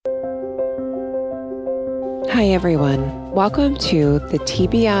Hi, everyone. Welcome to the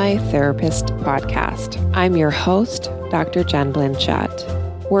TBI Therapist Podcast. I'm your host, Dr. Jen Blanchette,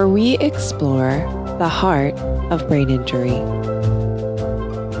 where we explore the heart of brain injury.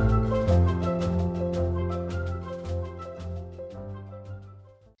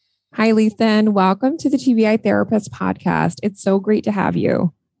 Hi, Lethan. Welcome to the TBI Therapist Podcast. It's so great to have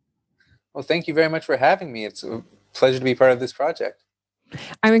you. Well, thank you very much for having me. It's a pleasure to be part of this project.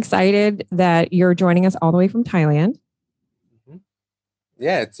 I'm excited that you're joining us all the way from Thailand.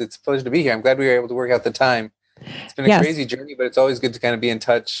 Yeah, it's a pleasure to be here. I'm glad we were able to work out the time. It's been a crazy journey, but it's always good to kind of be in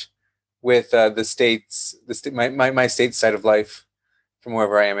touch with the states, my state's side of life from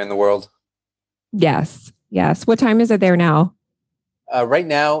wherever I am in the world. Yes. What time is it there now? Right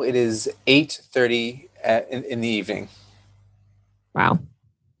now, it is 8:30 in the evening. Wow.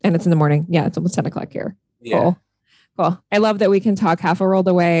 And it's in the morning. Yeah, it's almost 10 o'clock here. Yeah. Cool. I love that we can talk half a world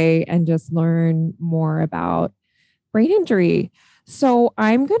away and just learn more about brain injury. So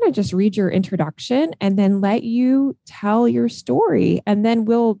I'm going to just read your introduction and then let you tell your story, and then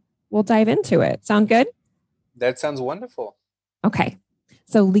we'll dive into it. Sound good? That sounds wonderful. Okay.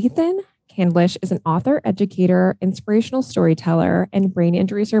 So Lethan Candlish is an author, educator, inspirational storyteller, and brain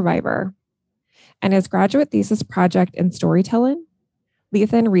injury survivor. And his graduate thesis project in storytelling,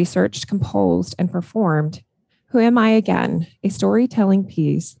 Lethan researched, composed, and performed Who Am I Again?, a storytelling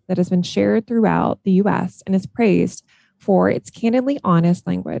piece that has been shared throughout the U.S. and is praised for its candidly honest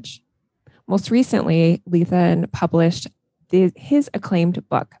language. Most recently, Lethan published his acclaimed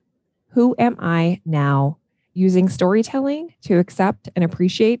book, Who Am I Now?, Using Storytelling to Accept and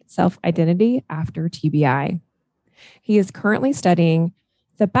Appreciate Self-Identity After TBI. He is currently studying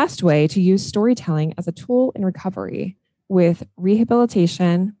the best way to use storytelling as a tool in recovery with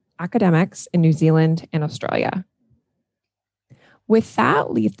rehabilitation academics in New Zealand and Australia. With that,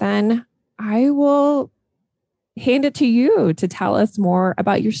 Lethan, I will hand it to you to tell us more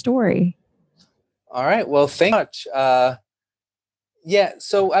about your story. All right. Well, thank you much.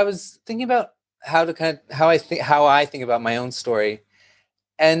 So I was thinking about how I think about my own story,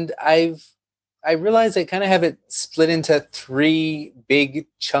 and I realized I kind of have it split into three big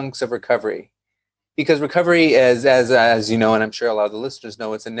chunks of recovery. Because recovery, as you know, and I'm sure a lot of the listeners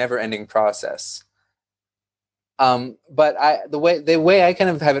know, it's a never-ending process. But the way I kind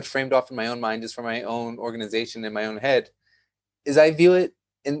of have it framed off in my own mind, just for my own organization in my own head, is I view it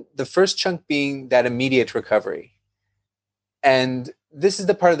in the first chunk being that immediate recovery. And this is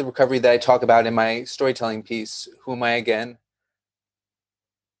the part of the recovery that I talk about in my storytelling piece, Who Am I Again?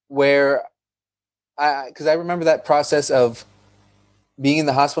 Where because I remember that process of being in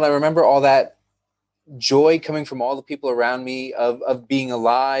the hospital. I remember all that joy coming from all the people around me of being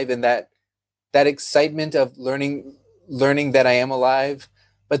alive, and that excitement of learning that I am alive.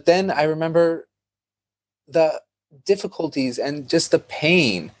 But then I remember the difficulties and just the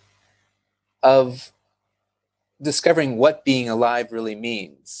pain of discovering what being alive really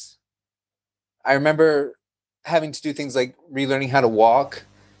means. I remember having to do things like relearning how to walk,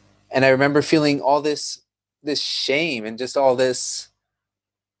 and I remember feeling all this shame and just all this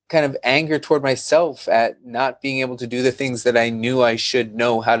kind of anger toward myself at not being able to do the things that I knew I should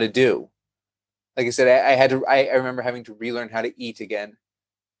know how to do. Like I said, I remember having to relearn how to eat again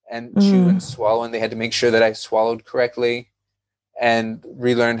and chew and swallow, and they had to make sure that I swallowed correctly, and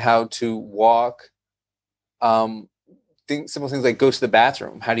relearn how to walk. Simple things like go to the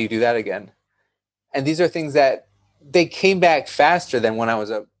bathroom. How do you do that again? And these are things that they came back faster than when I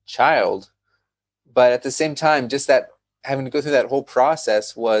was a child. But at the same time, just that having to go through that whole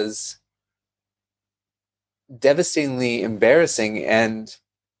process was devastatingly embarrassing and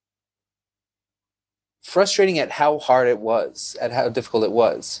frustrating at how hard it was, at how difficult it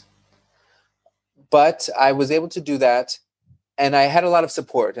was. But I was able to do that, and I had a lot of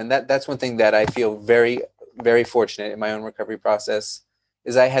support. And that's one thing that I feel very, very fortunate in my own recovery process,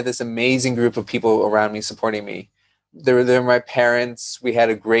 is I had this amazing group of people around me supporting me. They were my parents. We had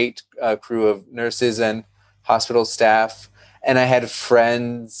a great crew of nurses and hospital staff, and I had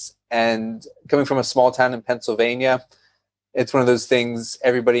friends. And coming from a small town in Pennsylvania, it's one of those things,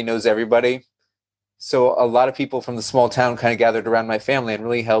 everybody knows everybody. So a lot of people from the small town kind of gathered around my family and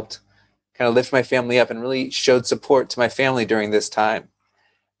really helped kind of lift my family up and really showed support to my family during this time.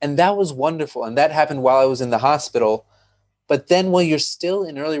 And that was wonderful. And that happened while I was in the hospital. But then while you're still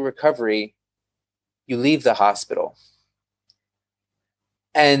in early recovery, you leave the hospital.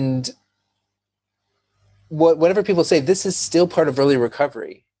 And whatever people say, this is still part of early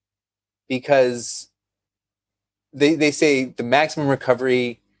recovery, because they say the maximum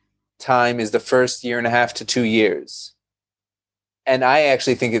recovery time is the first 1.5 to 2 years. And I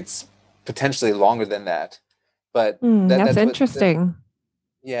actually think it's potentially longer than that. But That's that's what interesting.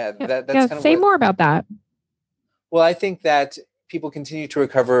 yeah, Yeah, that's yeah. kind of Say what. more about that. Well, I think that people continue to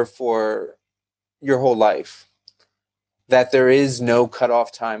recover for your whole life. That there is no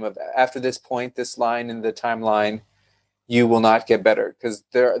cutoff time of after this point, this line in the timeline, you will not get better, because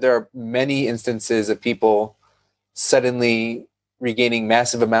there are many instances of people suddenly regaining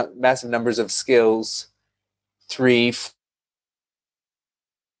massive numbers of skills 3,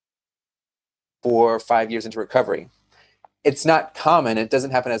 4, 5 years into recovery. It's not common. It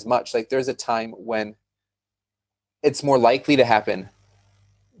doesn't happen as much. Like there's a time when it's more likely to happen,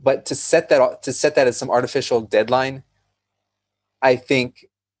 but to set that as some artificial deadline, I think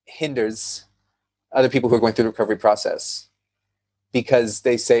hinders other people who are going through the recovery process, because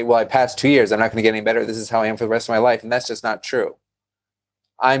they say, well, I passed 2 years, I'm not going to get any better, this is how I am for the rest of my life. And that's just not true.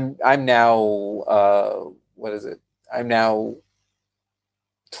 I'm now what is it, I'm now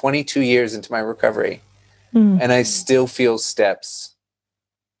 22 years into my recovery, Mm. and I still feel steps,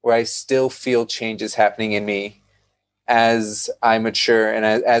 where I still feel changes happening in me as I mature, and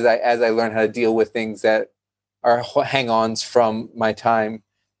as I learn how to deal with things that are hang-ons from my time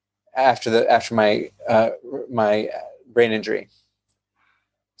after my brain injury.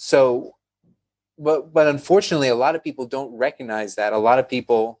 So, but unfortunately, a lot of people don't recognize that. A lot of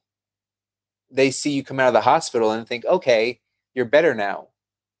people, they see you come out of the hospital and think, okay, you're better now.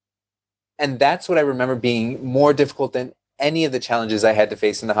 And that's what I remember being more difficult than any of the challenges I had to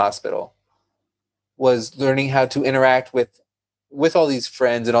face in the hospital, was learning how to interact with all these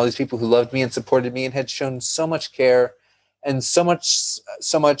friends and all these people who loved me and supported me and had shown so much care and so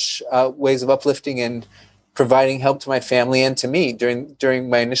much ways of uplifting and providing help to my family and to me during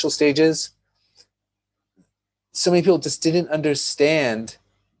my initial stages. So many people just didn't understand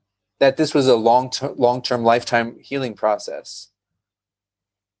that this was a long-term lifetime healing process,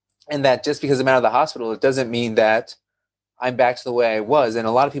 and that just because I'm out of the hospital, it doesn't mean that I'm back to the way I was. And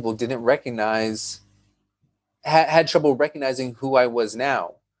a lot of people didn't had trouble recognizing who I was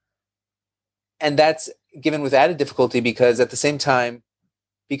now. And that's given with added difficulty, because at the same time,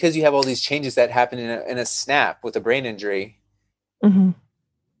 because you have all these changes that happen in a snap with a brain injury, Mm-hmm.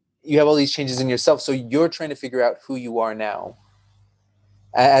 you have all these changes in yourself. So you're trying to figure out who you are now.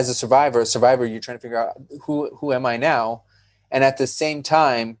 As a survivor, you're trying to figure out who am I now? And at the same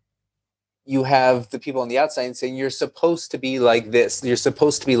time, you have the people on the outside saying, you're supposed to be like this. You're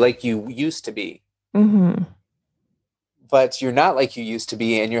supposed to be like you used to be. Mm-hmm. But you're not like you used to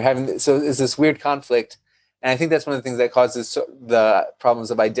be. And so it's this weird conflict. And I think that's one of the things that causes the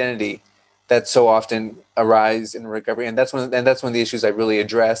problems of identity that so often arise in recovery. And that's one of the issues I really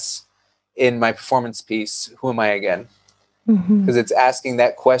address in my performance piece, Who Am I Again? Mm-hmm. Because it's asking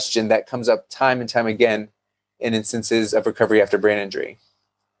that question that comes up time and time again in instances of recovery after brain injury.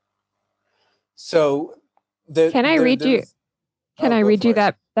 So Can I read you? Can I read you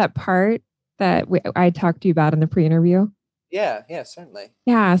that part that I talked to you about in the pre-interview? Yeah, certainly.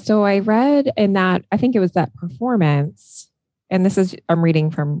 Yeah. So I read in that, I think it was that performance, and I'm reading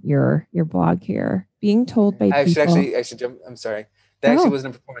from your blog here. Being told by people. I should jump. I'm sorry. That actually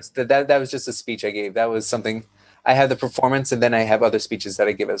wasn't a performance. That was just a speech I gave. That was something. I have the performance, and then I have other speeches that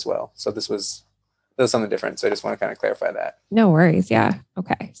I give as well. So this was something different. So I just want to kind of clarify that. No worries. Yeah.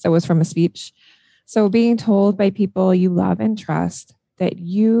 Okay. So it was from a speech. So being told by people you love and trust that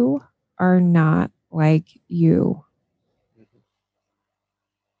you are not like you.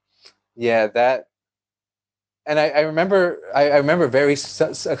 Yeah, that. And I remember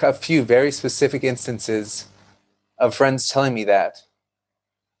a few very specific instances of friends telling me that.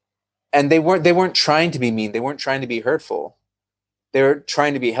 And they weren't trying to be mean. They weren't trying to be hurtful. They were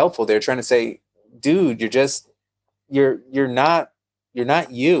trying to be helpful. They were trying to say, dude, you're not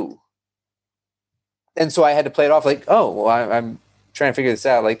you. And so I had to play it off like, oh, well, I'm trying to figure this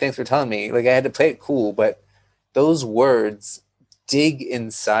out. Like, thanks for telling me. Like, I had to play it cool, but those words dig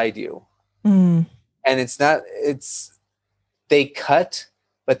inside you. Mm. And they cut,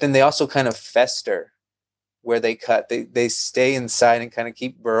 but then they also kind of fester where they cut. They stay inside and kind of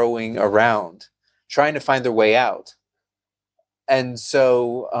keep burrowing around, trying to find their way out. And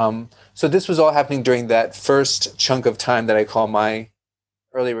so this was all happening during that first chunk of time that I call my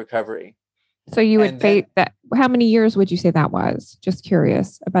early recovery. So you would say that, how many years would you say that was? Just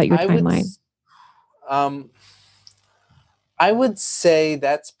curious about your timeline. I would say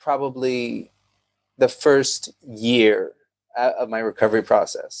that's probably the first year of my recovery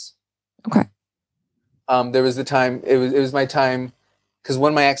process. Okay. There was the time, it was my time, because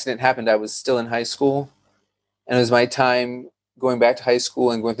when my accident happened, I was still in high school, and it was my time going back to high school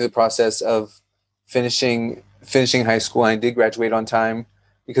and going through the process of finishing high school. And I did graduate on time.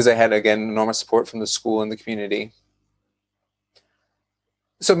 because I had, again, enormous support from the school and the community.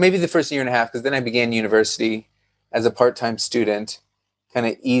 So maybe the first year and a half, because then I began university as a part-time student, kind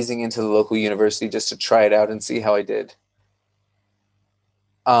of easing into the local university just to try it out and see how I did.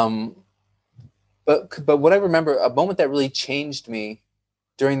 But what I remember, a moment that really changed me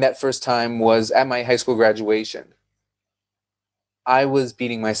during that first time was at my high school graduation. I was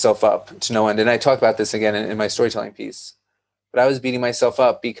beating myself up to no end. And I talk about this again in my storytelling piece. But I was beating myself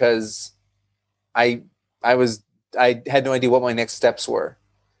up because I had no idea what my next steps were.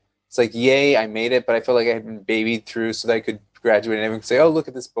 It's like, yay, I made it, but I felt like I had been babied through so that I could graduate and everyone could say, oh, look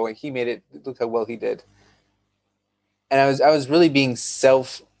at this boy. He made it. Look how well he did. And I was really being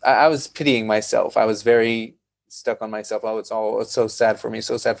I was pitying myself. I was very stuck on myself. Oh, it's so sad for me,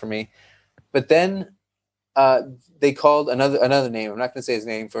 so sad for me. But then they called another name. I'm not going to say his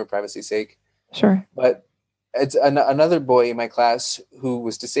name for privacy's sake. Sure. But it's another boy in my class who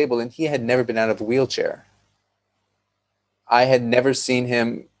was disabled, and he had never been out of a wheelchair. I had never seen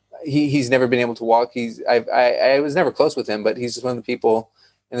him. He's never been able to walk. I was never close with him, but he's just one of the people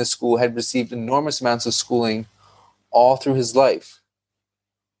in the school, had received enormous amounts of schooling all through his life.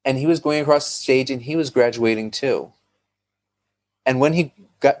 And he was going across the stage and he was graduating too. And when he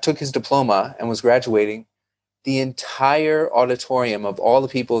took his diploma and was graduating, the entire auditorium of all the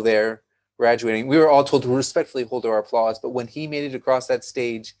people there graduating, we were all told to respectfully hold our applause. But when he made it across that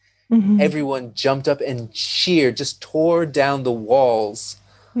stage, everyone jumped up and cheered, just tore down the walls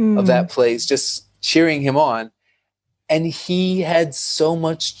of that place, just cheering him on. And he had so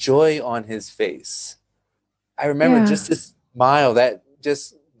much joy on his face. I remember just this smile that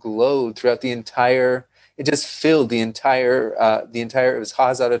just glowed throughout the entire, it just filled the entire, it was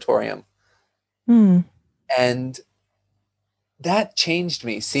Haas Auditorium. And that changed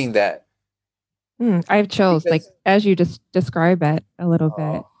me, seeing that. I have chills, like, as you just describe it a little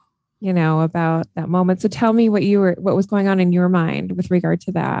bit, you know, about that moment. So tell me what was going on in your mind with regard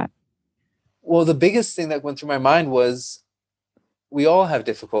to that. Well, the biggest thing that went through my mind was we all have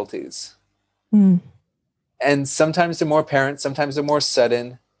difficulties. And sometimes they're more apparent, sometimes they're more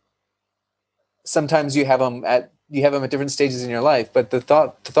sudden. Sometimes you have them at different stages in your life. But the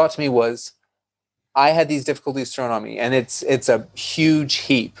thought to me was, I had these difficulties thrown on me, and it's a huge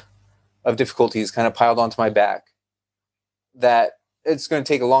heap of difficulties kind of piled onto my back that it's going to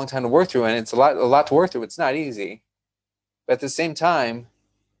take a long time to work through, and it's a lot to work through. It's not easy. But at the same time,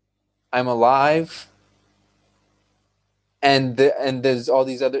 I'm alive, and there's all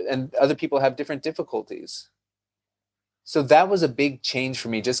these other people have different difficulties. So that was a big change for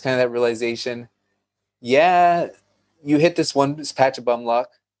me, just kind of that realization. Yeah, you hit this patch of bum luck,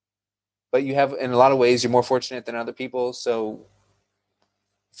 but you have, in a lot of ways, you're more fortunate than other people. So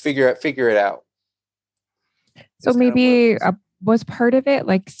figure it out. So maybe was part of it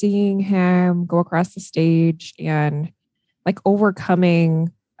like seeing him go across the stage and like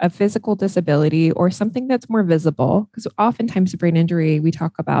overcoming a physical disability or something that's more visible? Because oftentimes brain injury, we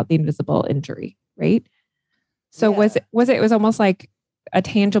talk about the invisible injury, right? So was it almost like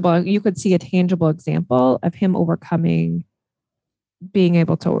you could see a tangible example of him overcoming not being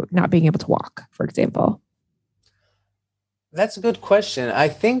able to walk, for example? That's a good question. I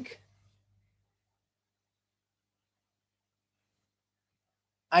think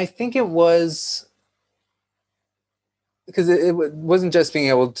it was because it wasn't just being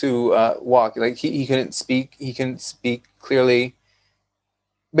able to walk. Like he couldn't speak. He couldn't speak clearly,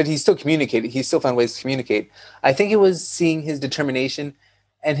 but he still communicated. He still found ways to communicate. I think it was seeing his determination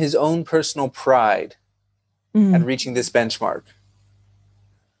and his own personal pride at reaching this benchmark.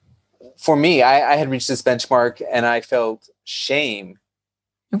 For me, I had reached this benchmark and I felt shame.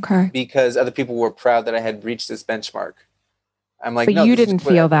 Okay. Because other people were proud that I had reached this benchmark. I'm like, but no, you didn't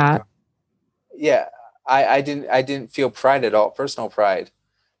feel that. Yeah, I didn't feel pride at all, personal pride.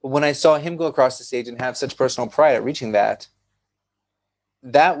 But when I saw him go across the stage and have such personal pride at reaching that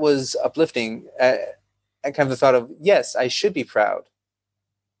was uplifting. And kind of the thought of, yes, I should be proud.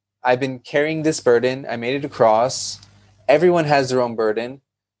 I've been carrying this burden. I made it across. Everyone has their own burden.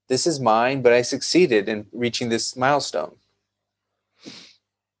 This is mine, but I succeeded in reaching this milestone.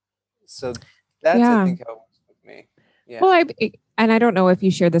 So that's, I think, how it was with me. Yeah. Well, I don't know if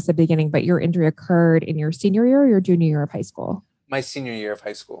you shared this at the beginning, but your injury occurred in your senior year or your junior year of high school? My senior year of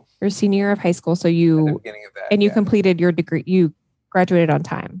high school. Your senior year of high school. So you, beginning of that, and you completed your degree, you graduated on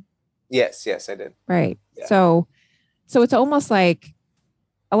time. Yes, I did. Right. Yeah. So it's almost like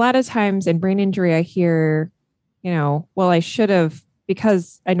a lot of times in brain injury, I hear, well, I should have,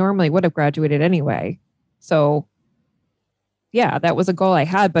 because I normally would have graduated anyway. So yeah, that was a goal I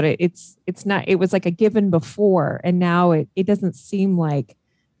had, but it's not, it was like a given before. And now it doesn't seem like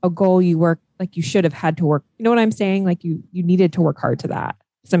a goal you work like you should have had to work. You know what I'm saying? Like you needed to work hard to that.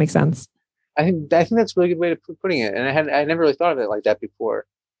 Does that make sense? I think that's a really good way of putting it, and I never really thought of it like that before,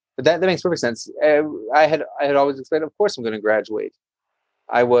 but that makes perfect sense. I had always expected, of course, I'm going to graduate.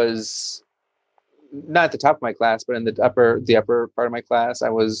 I was not at the top of my class, but in the upper part of my class. I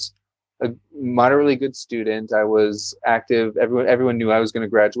was a moderately good student. I was active. Everyone knew I was going to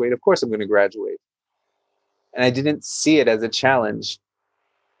graduate. Of course, I'm going to graduate, and I didn't see it as a challenge,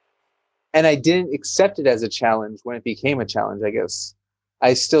 and I didn't accept it as a challenge when it became a challenge. I guess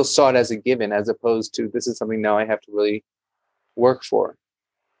I still saw it as a given, as opposed to this is something now I have to really work for.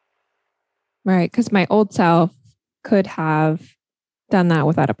 Right. Because my old self could have done that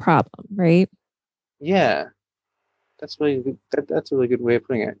without a problem. Right. Yeah, that's a really good way of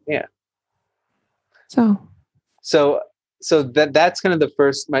putting it. Yeah. So, So that's kind of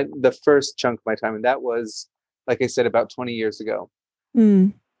the first chunk of my time, and that was, like I said, about 20 years ago.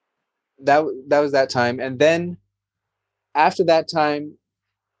 mm, That was that time, and then after that time,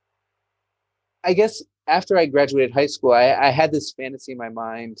 I guess after I graduated high school, I had this fantasy in my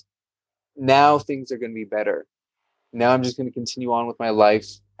mind. Now things are going to be better. Now I'm just going to continue on with my life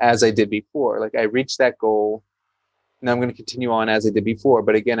as I did before. Like I reached that goal. Now I'm going to continue on as I did before.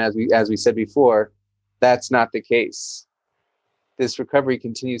 But again, as we said before, that's not the case. This recovery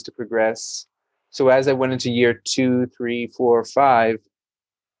continues to progress. So as I went into year 2, 3, 4, 5,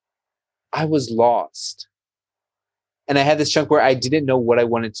 I was lost. And I had this chunk where I didn't know what I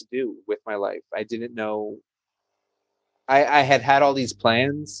wanted to do with my life. I didn't know. I had all these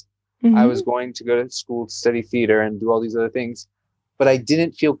plans. I was mhm. going to go to school to study theater and do all these other things, but I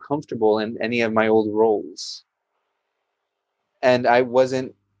didn't feel comfortable in any of my old roles. And I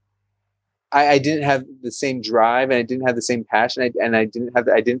didn't have the same drive, and I didn't have the same passion. I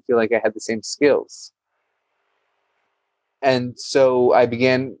didn't feel like I had the same skills. And so I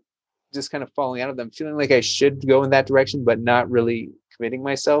began just kind of falling out of them, feeling like I should go in that direction, but not really committing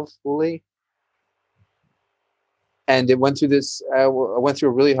myself fully. And it went through this. I went through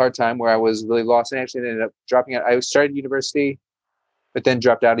a really hard time where I was really lost, and actually ended up dropping out. I started university, but then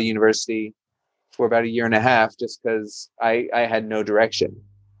dropped out of university for about a year and a half, just because I had no direction.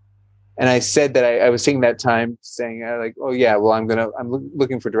 And I said that I was taking that time saying like, oh yeah, well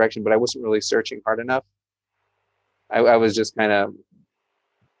looking for direction, but I wasn't really searching hard enough. I was just kind of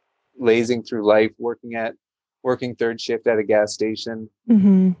lazing through life, working third shift at a gas station,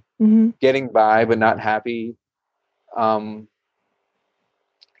 Mhm. Mhm. getting by but not happy. Um,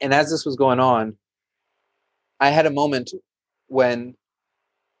 and as this was going on, I had a moment when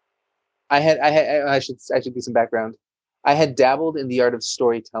I should do some background. I had dabbled in the art of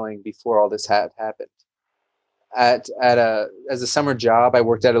storytelling before all this had happened. As a summer job, I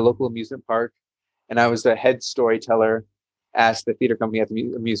worked at a local amusement park, and I was the head storyteller at the theater company at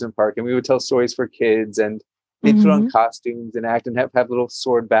the amusement park, and we would tell stories for kids, and they'd put on Mhm. costumes and act and have little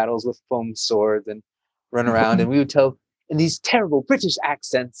sword battles with foam swords and run around, and we would tell in these terrible British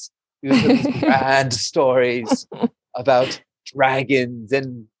accents. We would tell these grand stories about dragons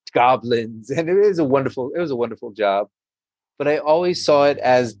and goblins, and it was a wonderful job. But I always saw it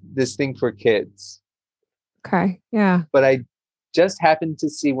as this thing for kids. Okay. Yeah. But I just happened to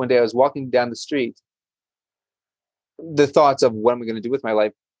see one day, I was walking down the street, the thoughts of what am I going to do with my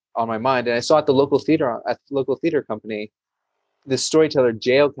life on my mind, and I saw at the local theater company, this storyteller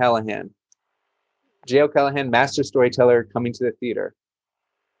J.O. Callahan, master storyteller, coming to the theater.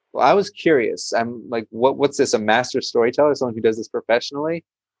 Well, I was curious. I'm like, what's this? A master storyteller, someone who does this professionally?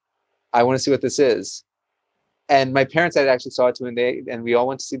 I want to see what this is. And my parents had actually saw it too, and we all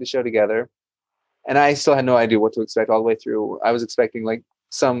went to see the show together. And I still had no idea what to expect all the way through. I was expecting like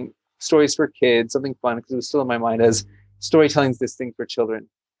some stories for kids, something fun, because it was still in my mind as storytelling is this thing for children.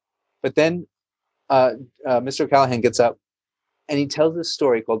 But then uh, Mr. Callahan gets up and he tells this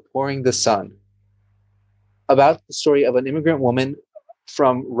story called "Pouring the Sun," about the story of an immigrant woman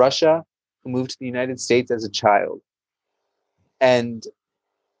from Russia who moved to the United States as a child, and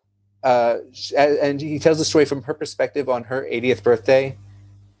and he tells the story from her perspective on her 80th birthday,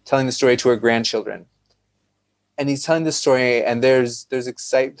 telling the story to her grandchildren. And he's telling the story, and there's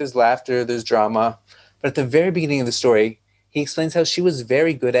laughter, there's drama, but at the very beginning of the story, he explains how she was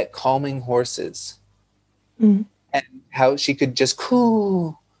very good at calming horses, Mm. and how she could just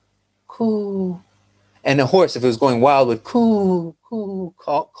coo, and a horse, if it was going wild, would calm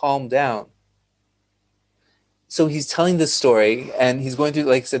down. So he's telling this story, and he's going through,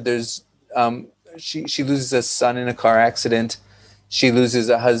 like I said, there's she loses a son in a car accident. She loses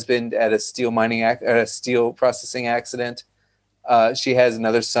a husband at a steel processing accident. She has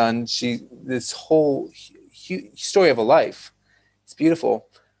another son. This whole story of a life. It's beautiful.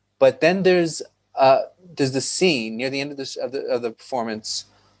 But then there's the scene near the end of the performance.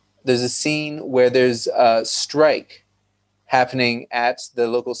 There's a scene where there's a strike happening at the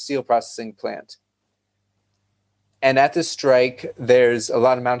local steel processing plant. And at this strike, there's a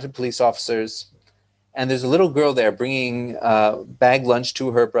lot of mounted police officers, and there's a little girl there bringing bag lunch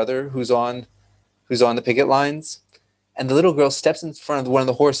to her brother who's on the picket lines. And the little girl steps in front of one of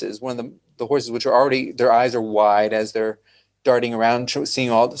the horses, the horses which are already, their eyes are wide as they're darting around,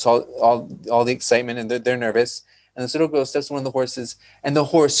 seeing all the excitement, and they're nervous. And this little girl steps on one of the horses, and the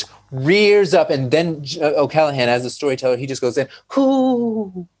horse rears up, and then O'Callaghan, as the storyteller, he just goes in,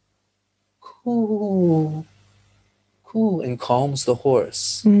 coo, coo, coo, and calms the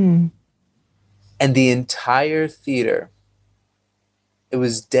horse. Mm. And the entire theater, it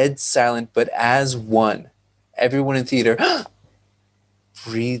was dead silent, but as one, everyone in theater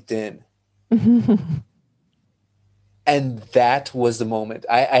breathed in. And that was the moment.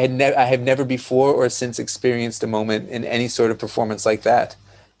 I have never before or since experienced a moment in any sort of performance like that.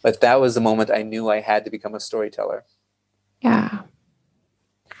 But that was the moment I knew I had to become a storyteller. Yeah.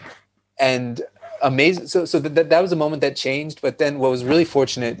 And amazing. So that was a moment that changed. But then what was really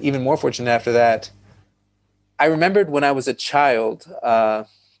fortunate, even more fortunate after that, I remembered when I was a child,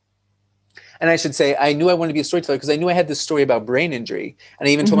 and I should say, I knew I wanted to be a storyteller because I knew I had this story about brain injury. And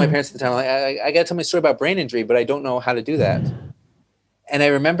I even told my parents at the time, like, I got to tell my story about brain injury, but I don't know how to do that. And I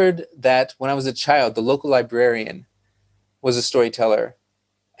remembered that when I was a child, the local librarian was a storyteller.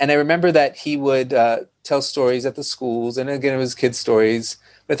 And I remember that he would tell stories at the schools. And again, it was kids' stories.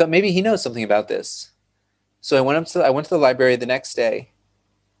 But I thought maybe he knows something about this. So I went to the library the next day.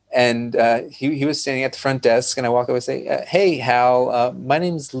 And he was standing at the front desk, and I walk over and say, "Hey, Hal, my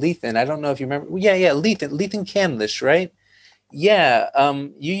name's Lethan. I don't know if you remember." Yeah, Lethan Canlish, right? Yeah,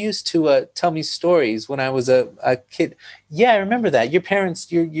 you used to tell me stories when I was a kid. Yeah, I remember that. Your parents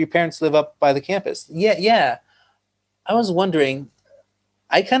live up by the campus. Yeah. I was wondering,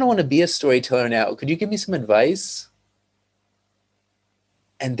 I kind of want to be a storyteller now. Could you give me some advice?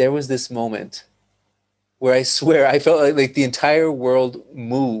 And there was this moment where I swear I felt like the entire world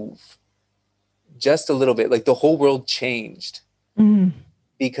move just a little bit, like the whole world changed.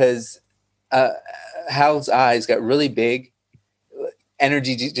 Because Hal's eyes got really big.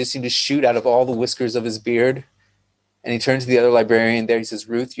 Energy just seemed to shoot out of all the whiskers of his beard. And he turned to the other librarian there. He says,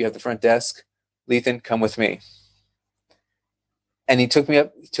 "Ruth, you have the front desk. Lethan, come with me." And he took me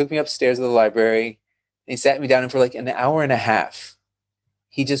upstairs to the library. And he sat me down, and for like an hour and a half,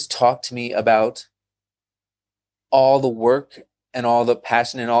 he just talked to me about all the work and all the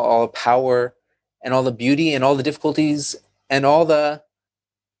passion and all the power and all the beauty and all the difficulties and all the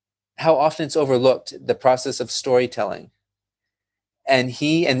how often it's overlooked, the process of storytelling. And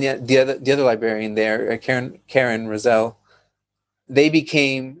he and the other librarian there, Karen Roselle, they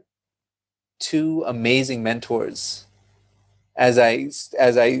became two amazing mentors as I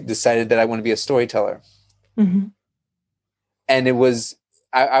decided that I want to be a storyteller. And it was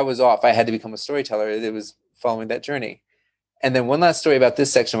I was off. I had to become a storyteller. It was following that journey. And then one last story about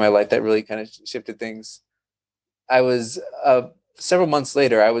this section of my life that really kind of shifted things. I was several months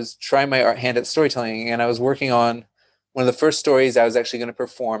later, I was trying my hand at storytelling, and I was working on one of the first stories I was actually going to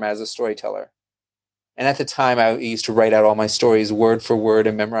perform as a storyteller. And at the time, I used to write out all my stories word for word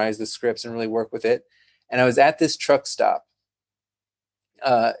and memorize the scripts and really work with it. And I was at this truck stop.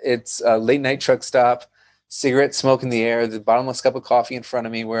 It's a late night truck stop, cigarette smoke in the air, the bottomless cup of coffee in front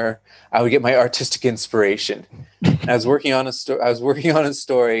of me, where I would get my artistic inspiration. And I was working on a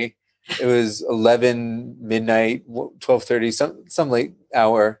story. It was 11 midnight, 12:30, some late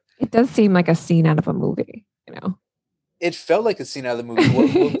hour. It does seem like a scene out of a movie, you know. It felt like a scene out of the movie.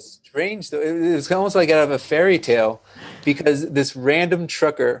 What was strange though, it was almost like out of a fairy tale, because this random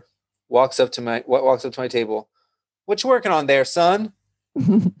trucker walks up to my table. "What you working on there, son?"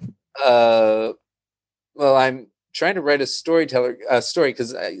 Well, I'm trying to write a story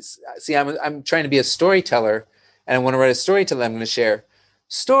because I'm trying to be a storyteller, and I want to write a story that I'm going to share.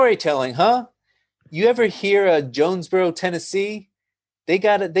 "Storytelling, huh? You ever hear of Jonesboro, Tennessee? They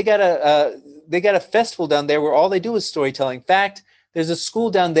got a festival down there where all they do is storytelling. In fact, there's a school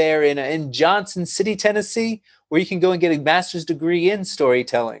down there in Johnson City, Tennessee, where you can go and get a master's degree in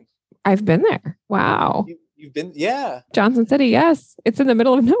storytelling." I've been there. Wow. You've been, yeah. Johnson City, yes. It's in the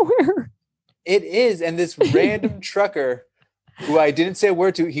middle of nowhere. It is. And this random trucker who I didn't say a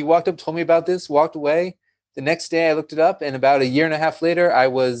word to, he walked up, told me about this, walked away. The next day I looked it up, and about a year and a half later, I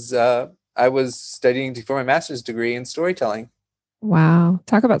was studying for my master's degree in storytelling. Wow.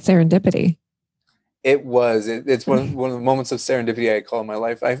 Talk about serendipity. It was. It's one of the moments of serendipity I call in my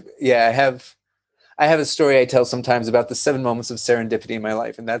life. I have I have a story I tell sometimes about the 7 moments of serendipity in my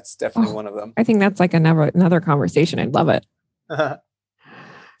life, and that's definitely Oh, one of them. I think that's like another conversation. I'd love it.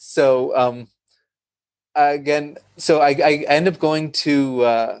 So again, so I end up going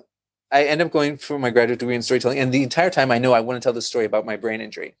to I end up going for my graduate degree in storytelling, and the entire time I know I want to tell the story about my brain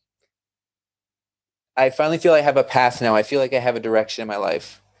injury. I finally feel I have a path now. I feel like I have a direction in my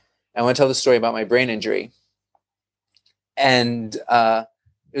life. I want to tell the story about my brain injury, and it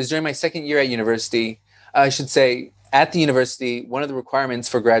was during my second year at university. I should say, at the university, one of the requirements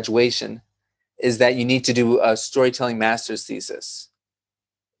for graduation is that you need to do a storytelling master's thesis.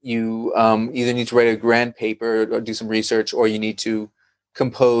 You either need to write a grand paper or do some research, or you need to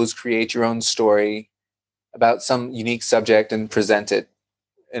compose, create your own story about some unique subject and present it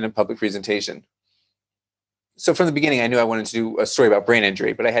in a public presentation. So from the beginning, I knew I wanted to do a story about brain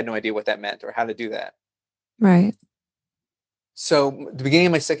injury, but I had no idea what that meant or how to do that. Right. So the beginning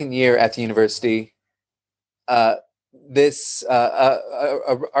of my second year at the university, this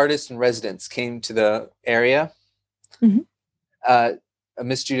artist in residence came to the area,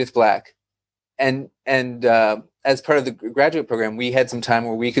 Miss Judith Black, and as part of the graduate program, we had some time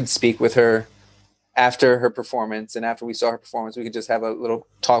where we could speak with her after her performance, and after we saw her performance, we could just have a little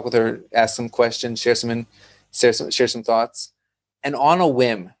talk with her, ask some questions, share some thoughts. And on a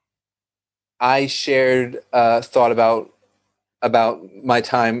whim, I shared a thought about my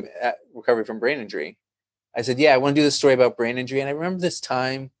time at recovery from brain injury. I said, yeah, I want to do this story about brain injury. And I remember this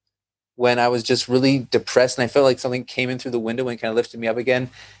time when I was just really depressed and I felt like something came in through the window and kind of lifted me up again.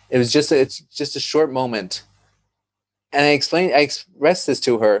 It's just a short moment. And I expressed this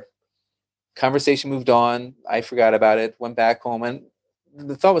to her. Conversation moved on. I forgot about it, went back home, and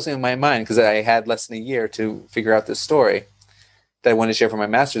the thought was in my mind because I had less than a year to figure out this story that I wanted to share for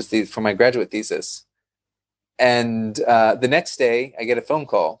my graduate thesis. And the next day, I get a phone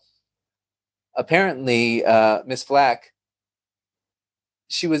call. Apparently, Miss Black,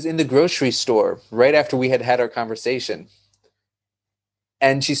 she was in the grocery store right after we had our conversation.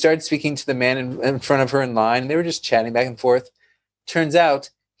 And she started speaking to the man in front of her in line. They were just chatting back and forth. Turns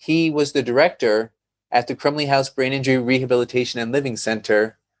out he was the director at the Crumley House Brain Injury Rehabilitation and Living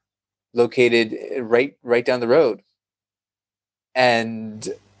Center, located right down the road. And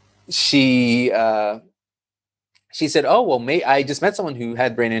she said, "Oh, well, I just met someone who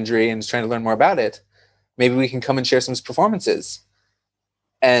had brain injury and is trying to learn more about it. Maybe we can come and share some performances."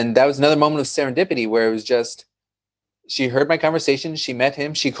 And that was another moment of serendipity where it was just, she heard my conversation, she met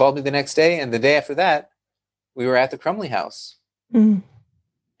him, she called me the next day, and the day after that, we were at the Crumley House. And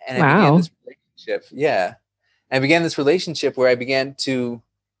I began this relationship. Yeah. I began this relationship where I began to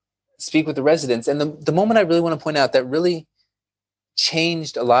speak with the residents. And the moment I really want to point out that really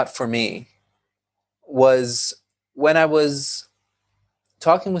changed a lot for me was when I was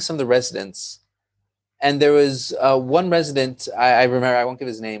talking with some of the residents. And there was one resident, I remember, I won't give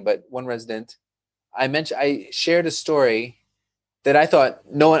his name, but one resident, I shared a story that I thought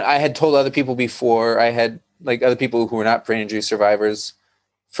I had told other people before. I had, like, other people who were not brain injury survivors,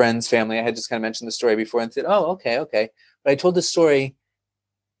 friends, family. I had just kind of mentioned the story before and said, "Oh, okay." But I told the story,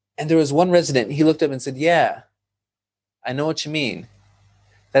 and there was one resident, he looked up and said, "Yeah, I know what you mean.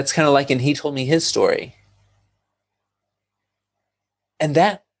 That's kind of like," and he told me his story. And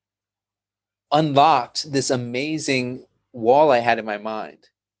that unlocked this amazing wall I had in my mind.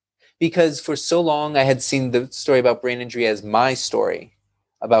 Because for so long, I had seen the story about brain injury as my story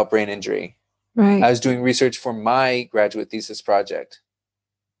about brain injury. Right. I was doing research for my graduate thesis project.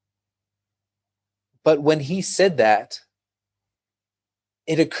 But when he said that,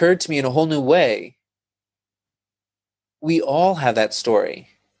 it occurred to me in a whole new way. We all have that story.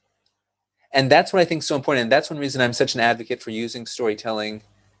 And that's what I think is so important. And that's one reason I'm such an advocate for using storytelling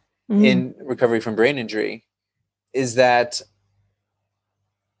in recovery from brain injury, is that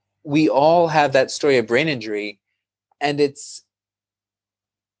we all have that story of brain injury. And there's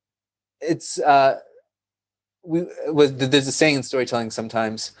a saying in storytelling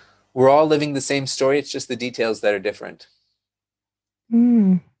sometimes, we're all living the same story. It's just the details that are different.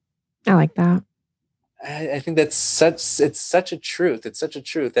 I like that. I think it's such a truth. It's such a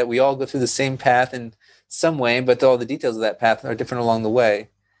truth that we all go through the same path in some way, but all the details of that path are different along the way.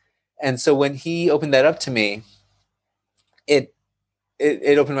 And so when he opened that up to me, it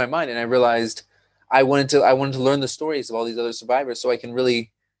opened my mind, and I realized I wanted to learn the stories of all these other survivors so I can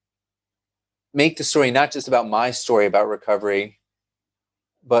really make the story not just about my story about recovery,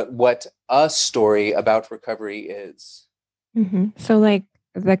 but what a story about recovery is. So like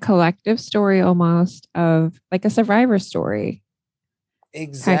the collective story almost of like a survivor story.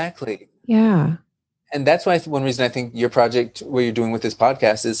 Exactly. Yeah. And that's why one reason I think your project, what you're doing with this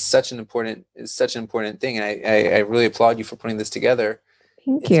podcast, is such an important thing. And I really applaud you for putting this together.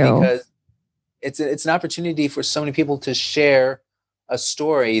 Thank It's you. because it's an opportunity for so many people to share a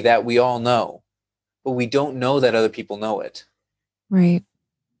story that we all know, but we don't know that other people know it. Right.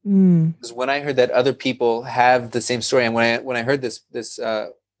 Because when I heard that other people have the same story, and when I heard this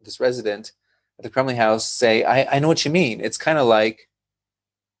resident at the Crumley House say, I know what you mean. It's kind of like,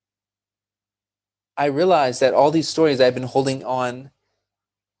 I realized that all these stories I've been holding on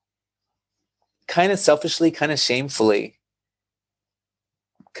kind of selfishly, kind of shamefully,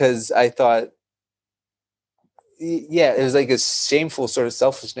 because I thought, yeah, it was like a shameful sort of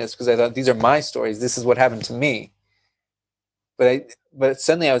selfishness, because I thought, these are my stories. This is what happened to me. But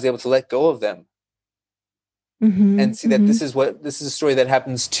suddenly I was able to let go of them and see that this is a story that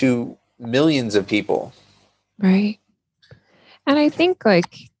happens to millions of people. Right. And I think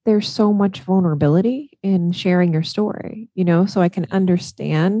like there's so much vulnerability in sharing your story, so I can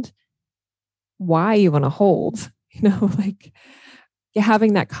understand why you want to hold, like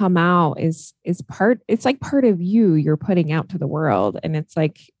having that come out is it's like part of you're putting out to the world. And it's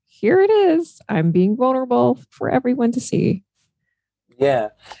like, here it is. I'm being vulnerable for everyone to see. Yeah.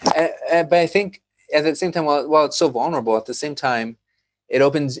 But I think at the same time, while it's so vulnerable, at the same time, it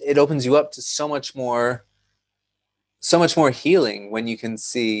opens you up to so much more healing when you can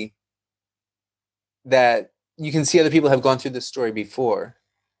see other people have gone through this story before.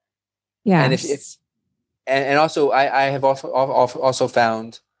 Yeah. And also I have also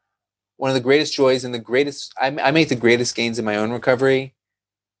found one of the greatest joys and I make the greatest gains in my own recovery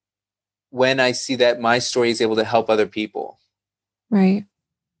when I see that my story is able to help other people. Right.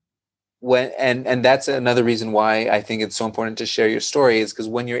 And that's another reason why I think it's so important to share your story, is because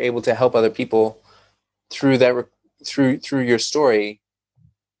when you're able to help other people through your story,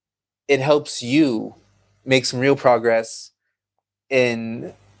 it helps you make some real progress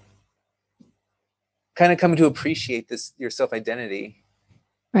in kind of coming to appreciate your self-identity.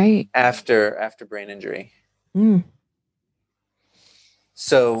 Right. After brain injury.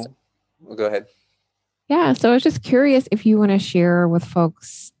 So we'll go ahead. Yeah. So I was just curious if you want to share with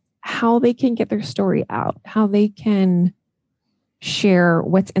folks how they can get their story out, how they can share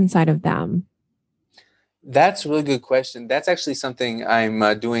what's inside of them. That's a really good question. That's actually something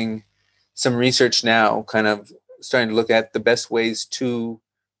I'm doing some research now, kind of starting to look at the best ways to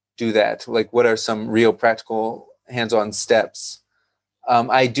do that. Like, what are some real practical hands-on steps?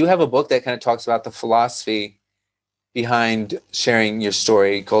 I do have a book that kind of talks about the philosophy behind sharing your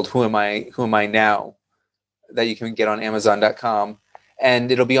story, called Who Am I Now, that you can get on Amazon.com.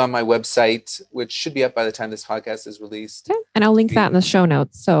 And it'll be on my website, which should be up by the time this podcast is released. Okay. And I'll link that in the show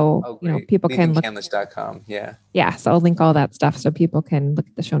notes. So, people can look. LethanCandlish.com. Yeah. Yeah. So I'll link all that stuff so people can look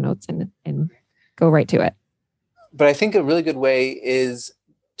at the show notes and go right to it. But I think a really good way is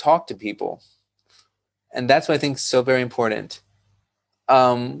talk to people. And that's what I think is so very important.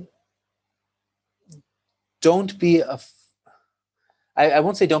 Don't be I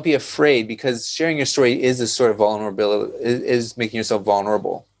won't say don't be afraid, because sharing your story is a sort of vulnerability, is making yourself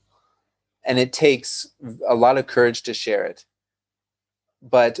vulnerable. And it takes a lot of courage to share it.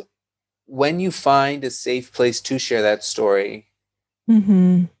 But when you find a safe place to share that story,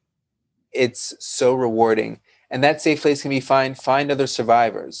 it's so rewarding. And that safe place can be find other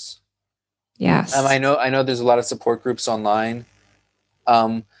survivors. Yes. I know there's a lot of support groups online.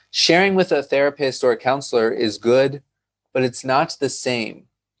 Sharing with a therapist or a counselor is good, but it's not the same.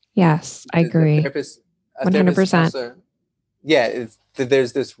 Yes, I agree. 100%. Yeah,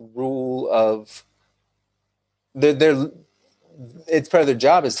 there's this rule of it's part of their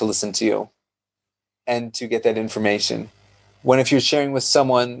job is to listen to you and to get that information. When if you're sharing with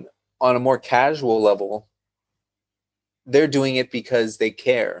someone on a more casual level, they're doing it because they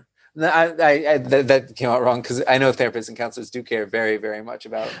care. That came out wrong, because I know therapists and counselors do care very, very much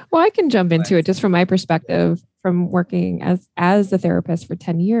about. Well, I can jump into it just from my perspective, from working as a therapist for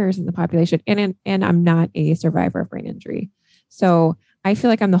 10 years in the population, and I'm not a survivor of brain injury, so I feel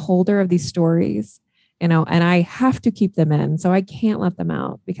like I'm the holder of these stories, and I have to keep them in, so I can't let them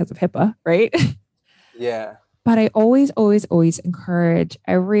out because of HIPAA, right? Yeah. But I always, always, always encourage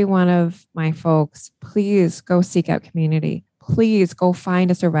every one of my folks, please go seek out community. Please go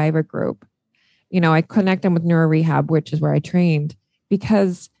find a survivor group. I connect them with neuro rehab, which is where I trained,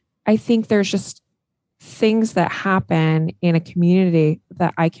 because I think there's just things that happen in a community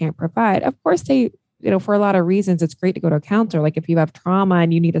that I can't provide. Of course, for a lot of reasons, it's great to go to a counselor. Like if you have trauma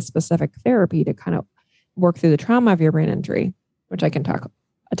and you need a specific therapy to kind of work through the trauma of your brain injury, which I can talk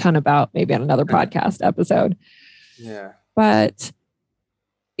a ton about maybe on another podcast episode. Yeah. But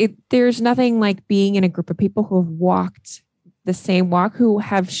there's nothing like being in a group of people who have walked the same walk, who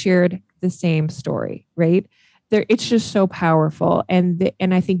have shared the same story, right? It's just so powerful. And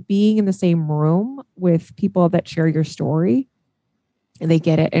I think being in the same room with people that share your story, and they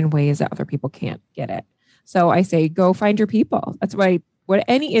get it in ways that other people can't get it. So I say, go find your people. That's why, what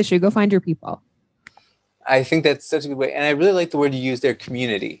any issue, go find your people. I think that's such a good way. And I really like the word you use there,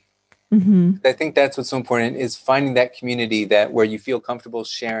 community. Mm-hmm. I think that's what's so important, is finding that community that where you feel comfortable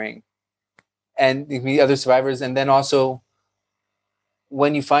sharing and meet other survivors. And then also,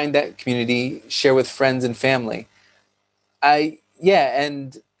 when you find that community, share with friends and family.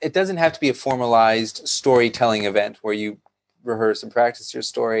 And it doesn't have to be a formalized storytelling event where you rehearse and practice your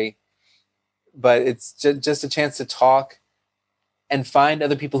story, but it's just a chance to talk and find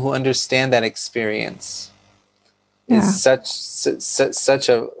other people who understand that experience. Yeah. Is such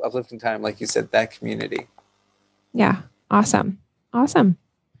a uplifting time, like you said, that community. Yeah. Awesome.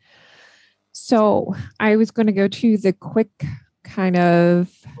 So I was going to go to the quick kind of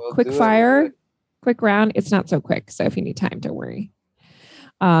quick fire, quick round. It's not so quick. So if you need time, don't worry.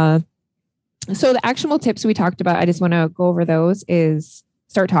 So the actionable tips we talked about, I just want to go over those. Is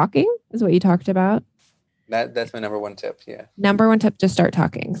start talking, is what you talked about. That's my number one tip. Yeah. Number one tip, just start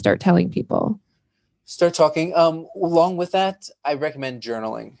talking, start telling people. Start talking. Along with that, I recommend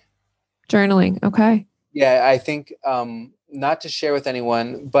journaling. Journaling. Okay. Yeah. I think, not to share with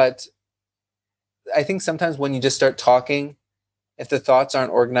anyone, but I think sometimes when you just start talking, if the thoughts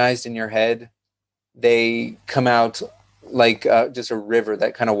aren't organized in your head, they come out like just a river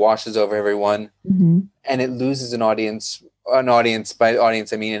that kind of washes over everyone, and it loses an audience. By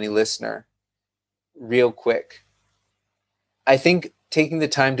audience, I mean any listener, real quick. I think taking the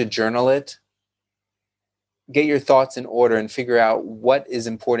time to journal it, get your thoughts in order, and figure out what is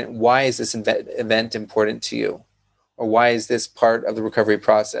important. Why is this event important to you? Or why is this part of the recovery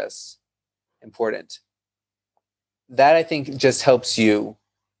process important? That, I think, just helps you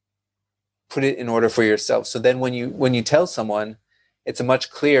put it in order for yourself. So then when you tell someone, it's a much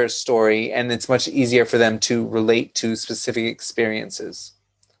clearer story, and it's much easier for them to relate to specific experiences.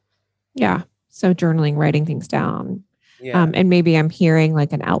 Yeah. So journaling, writing things down. Yeah. And maybe I'm hearing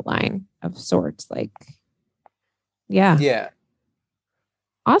like an outline of sorts, like, yeah. Yeah.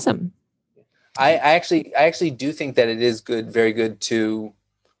 Awesome. I actually do think that it is very good to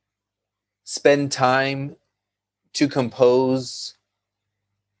spend time to compose,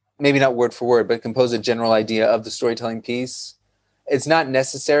 maybe not word for word, but compose a general idea of the storytelling piece. It's not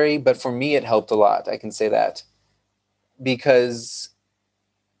necessary, but for me, it helped a lot. I can say that because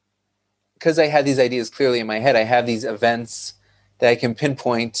I had these ideas clearly in my head. I have these events that I can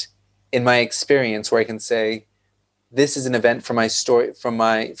pinpoint in my experience, where I can say, this is an event from my story, from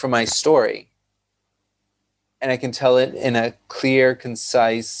my story. And I can tell it in a clear,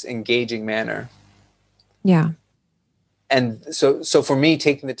 concise, engaging manner. Yeah. And so for me,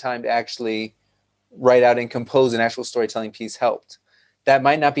 taking the time to actually write out and compose an actual storytelling piece helped. That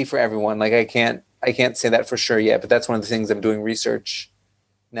might not be for everyone. Like I can't say that for sure yet, but that's one of the things I'm doing research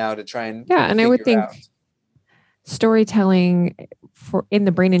now to try and and I would think out. Storytelling in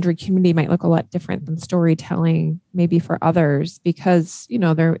the brain injury community might look a lot different than storytelling maybe for others, because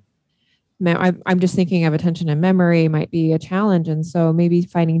I'm just thinking of attention and memory might be a challenge, and so maybe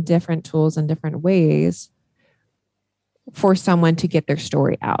finding different tools and different ways for someone to get their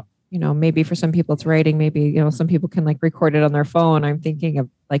story out. Maybe for some people it's writing, maybe some people can like record it on their phone. I'm thinking of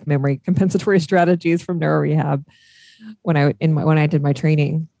like memory compensatory strategies from neuro rehab when I did my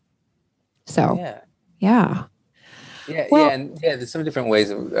training. So yeah. There's some different ways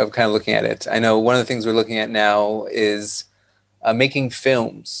of kind of looking at it. I know one of the things we're looking at now is making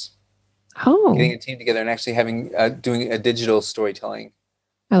films. Getting a team together and actually doing a digital storytelling.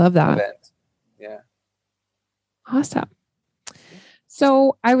 I love that event. Yeah. Awesome.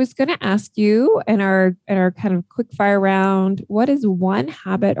 So I was going to ask you in our kind of quick fire round, what is one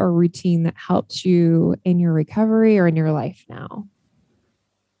habit or routine that helped you in your recovery or in your life now?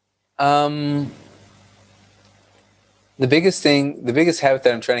 The biggest habit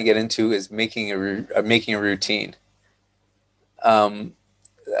that I'm trying to get into is making a routine.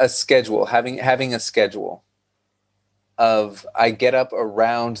 A schedule, having a schedule of, I get up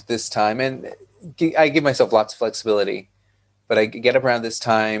around this time, and I give myself lots of flexibility, but I get up around this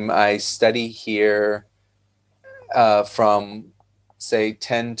time. I study here from say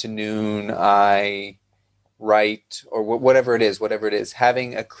 10 to noon. I write, or whatever it is.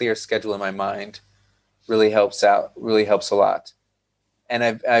 Having a clear schedule in my mind really helps a lot. And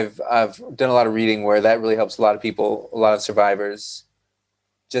I've done a lot of reading where that really helps a lot of people, a lot of survivors.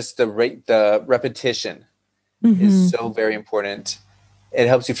 Just the repetition is so very important. it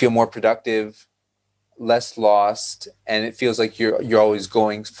helps you feel more productive, less lost, and it feels like you're always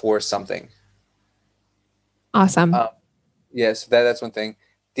going for something. Awesome. Yes, that's one thing.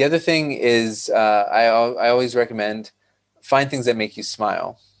 The other thing is I always recommend find things that make you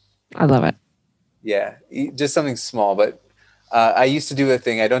smile. I love it. Yeah, just something small. But I used to do a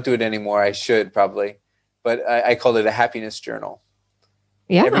thing. I don't do it anymore. I should probably, but I called it a happiness journal.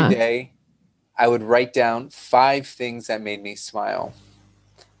 Every Yeah. day, I would write down 5 things that made me smile,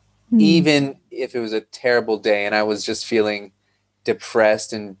 Hmm. even if it was a terrible day and I was just feeling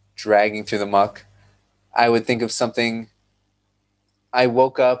depressed and dragging through the muck. I would think of something. I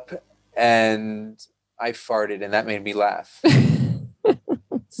woke up and I farted, and that made me laugh.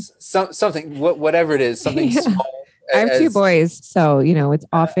 Something, whatever it is, something Yeah. small. I have 2 As boys, so it's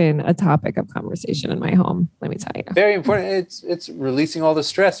often a topic of conversation in my home. Let me tell you. very important. It's releasing all the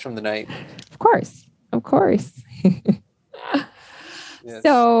stress from the night. Of course, of course. Yes.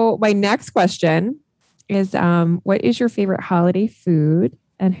 So my next question is, what is your favorite holiday food,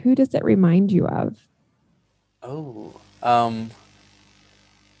 and who does it remind you of? Oh,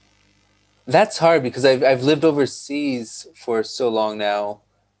 that's hard because I've lived overseas for so long now.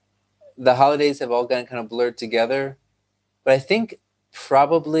 The holidays have all gotten kind of blurred together, but I think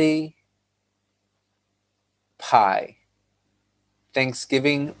probably pie.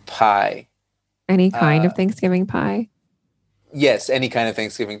 Thanksgiving pie. Any kind of Thanksgiving pie? Yes, any kind of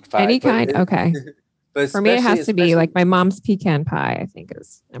Thanksgiving pie, Any kind? Okay. but For me, it has to be especially, like my mom's pecan pie, I think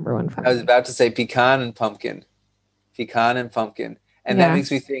is number one for I was me. about to say pecan and pumpkin, and that makes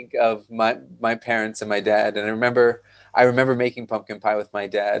me Yes. think of my parents and my dad. And I remember making pumpkin pie with my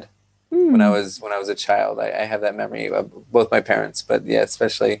dad Hmm. when I was a child. I have that memory of both my parents, but yeah,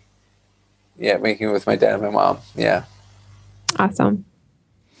 especially making it with my dad and my mom. Yeah. Awesome.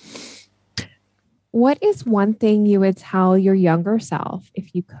 What is one thing you would tell your younger self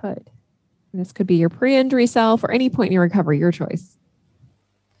if you could? And this could be your pre-injury self or any point in your recovery, your choice.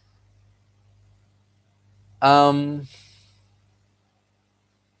 Um,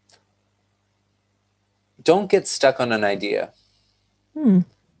 don't get stuck on an idea. Hmm.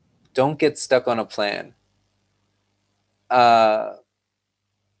 Don't get stuck on a plan. Uh,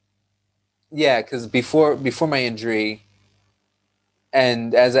 yeah, because before my injury,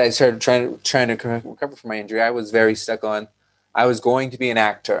 and as I started trying to recover from my injury, I was very stuck on. I was going to be an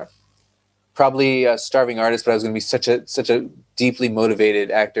actor, probably a starving artist, but I was going to be such a deeply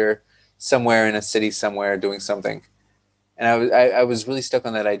motivated actor somewhere in a city somewhere doing something, and I was really stuck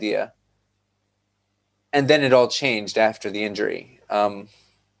on that idea. And then it all changed after the injury.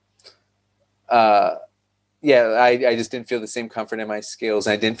 Uh, yeah, I just didn't feel the same comfort in my skills,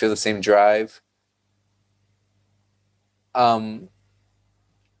 and I didn't feel the same drive. Um,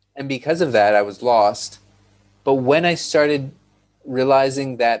 and because of that, I was lost. But when I started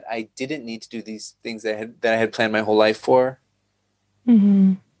realizing that I didn't need to do these things that I had planned my whole life for,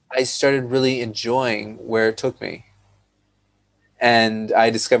 Mm-hmm. I started really enjoying where it took me. And I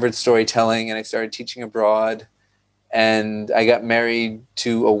discovered storytelling, and I started teaching abroad. And I got married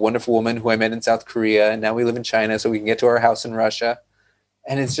to a wonderful woman who I met in South Korea. And now we live in China, so we can get to our house in Russia.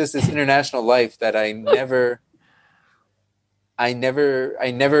 And it's just this international life that I never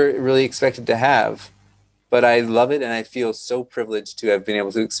really expected to have. But I love it, and I feel so privileged to have been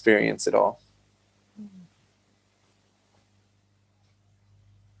able to experience it all.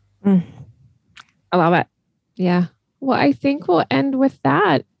 Mm. I love it. Yeah. Well, I think we'll end with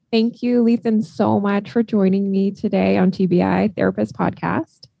that. Thank you, Lethan, so much for joining me today on TBI Therapist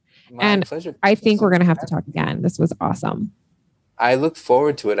Podcast. My And pleasure. I Thank you think so we're much going to for have to having talk me. again. This was awesome. I look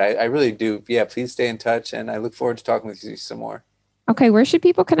forward to it. I really do. Yeah, please stay in touch, and I look forward to talking with you some more. Okay. Where should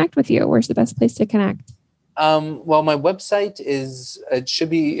people connect with you? Where's the best place to connect? Well, my website it should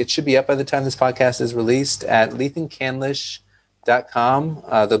be up by the time this podcast is released at lethancanlish.com.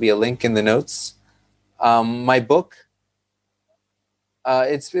 There'll be a link in the notes. My book,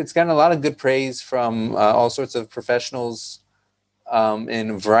 it's gotten a lot of good praise from all sorts of professionals in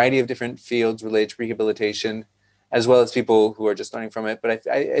a variety of different fields related to rehabilitation, as well as people who are just learning from it. But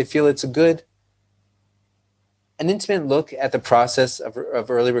I feel it's an intimate look at the process of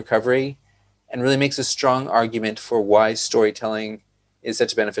early recovery, and really makes a strong argument for why storytelling is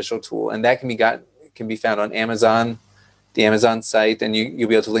such a beneficial tool. And that can be found on Amazon, the Amazon site, and you'll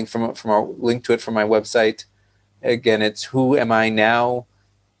be able to link to it from my website. Again, it's Who Am I Now?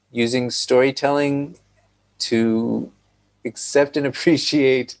 Using storytelling to accept and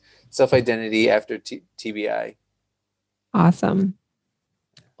appreciate self-identity after TBI. Awesome.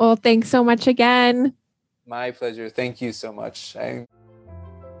 Well, thanks so much again. My pleasure. Thank you so much.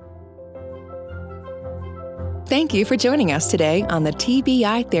 Thank you for joining us today on the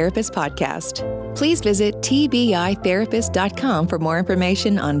TBI Therapist Podcast. Please visit tbitherapist.com for more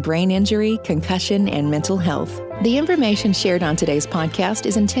information on brain injury, concussion, and mental health. The information shared on today's podcast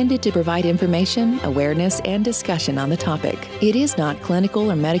is intended to provide information, awareness, and discussion on the topic. It is not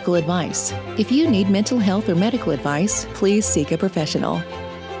clinical or medical advice. If you need mental health or medical advice, please seek a professional.